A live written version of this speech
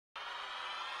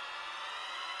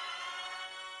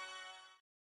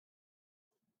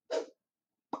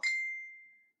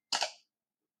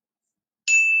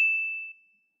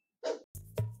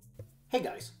Hey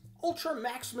guys, Ultra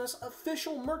Maximus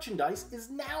official merchandise is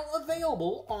now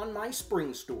available on my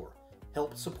Spring store.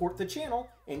 Help support the channel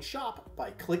and shop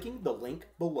by clicking the link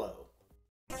below.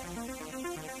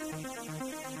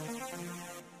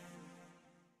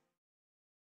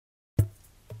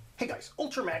 Hey guys,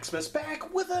 Ultra Maximus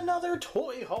back with another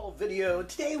toy haul video.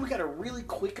 Today we got a really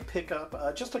quick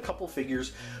pickup, just a couple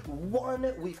figures.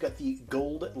 One, we've got the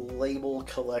Gold Label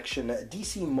Collection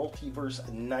DC Multiverse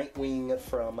Nightwing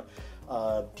from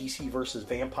DC vs.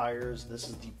 Vampires. This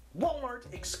is the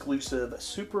Walmart exclusive.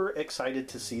 Super excited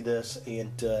to see this,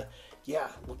 and yeah,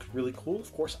 looks really cool.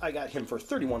 Of course, I got him for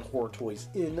 31 horror toys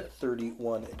in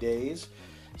 31 days.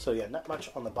 So yeah, not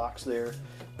much on the box there.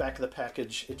 Back of the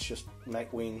package, it's just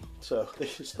Nightwing. So they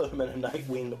just throw him in a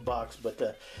Nightwing box.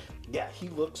 But yeah, he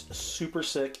looks super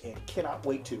sick and cannot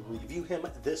wait to review him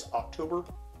this October.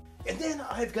 And then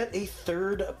I've got a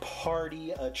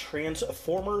third-party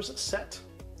Transformers set.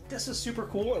 This is super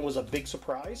cool and was a big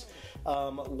surprise.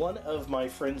 One of my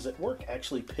friends at work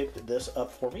actually picked this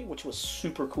up for me, which was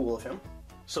super cool of him.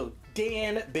 So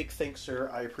Dan, big thanks sir,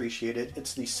 I appreciate it.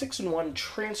 It's the 6-in-1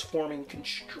 Transforming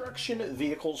Construction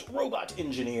Vehicles Robot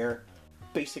Engineer.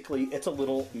 Basically, it's a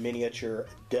little miniature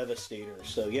Devastator.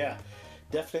 So yeah,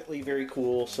 definitely very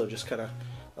cool. So just kind of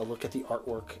a look at the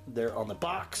artwork there on the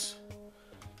box.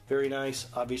 Very nice,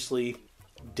 obviously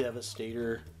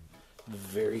Devastator.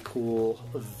 Very cool,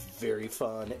 very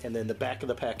fun. And then the back of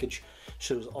the package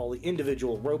shows all the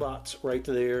individual robots right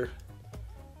there.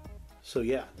 So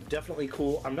yeah, definitely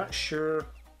cool. I'm not sure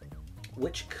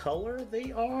which color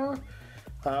they are.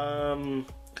 It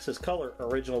says color,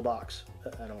 original box.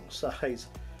 I don't know, size.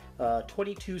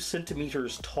 22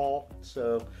 centimeters tall.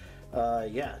 So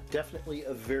yeah, definitely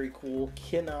a very cool.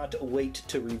 Cannot wait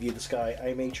to review this guy.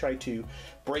 I may try to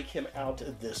break him out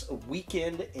this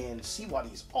weekend and see what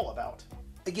he's all about.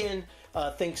 Again,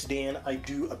 thanks Dan, I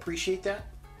do appreciate that.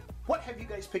 What have you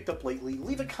guys picked up lately?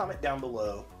 Leave a comment down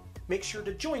below. Make sure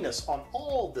to join us on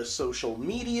all the social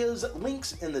medias,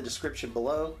 links in the description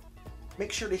below.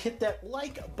 Make sure to hit that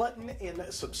like button and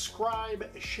subscribe.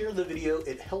 Share the video,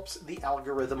 it helps the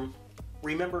algorithm.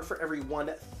 Remember, for every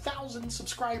 1,000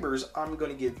 subscribers, I'm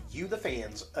going to give you, the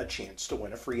fans, a chance to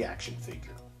win a free action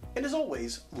figure. And as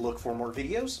always, look for more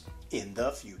videos in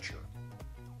the future.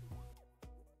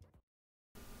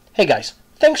 Hey guys,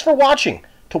 thanks for watching.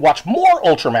 To watch more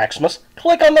Ultra Maximus,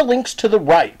 click on the links to the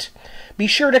right. Be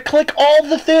sure to click all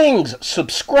the things,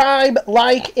 subscribe,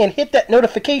 like, and hit that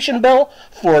notification bell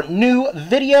for new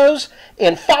videos.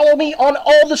 And follow me on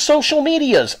all the social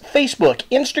medias, Facebook,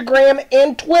 Instagram,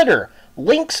 and Twitter.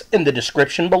 Links in the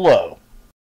description below.